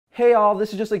Hey all,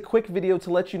 this is just a quick video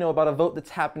to let you know about a vote that's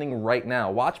happening right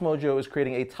now. WatchMojo is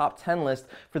creating a top 10 list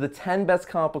for the 10 best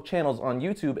comic book channels on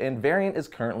YouTube, and Variant is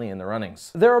currently in the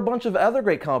runnings. There are a bunch of other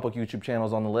great comic book YouTube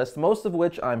channels on the list, most of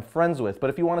which I'm friends with,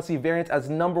 but if you want to see Variant as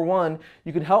 #1,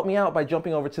 you can help me out by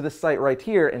jumping over to this site right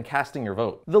here and casting your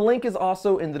vote. The link is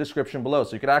also in the description below,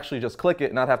 so you could actually just click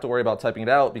it and not have to worry about typing it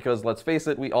out, because let's face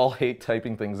it, we all hate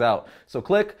typing things out. So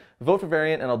click, vote for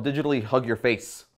Variant, and I'll digitally hug your face.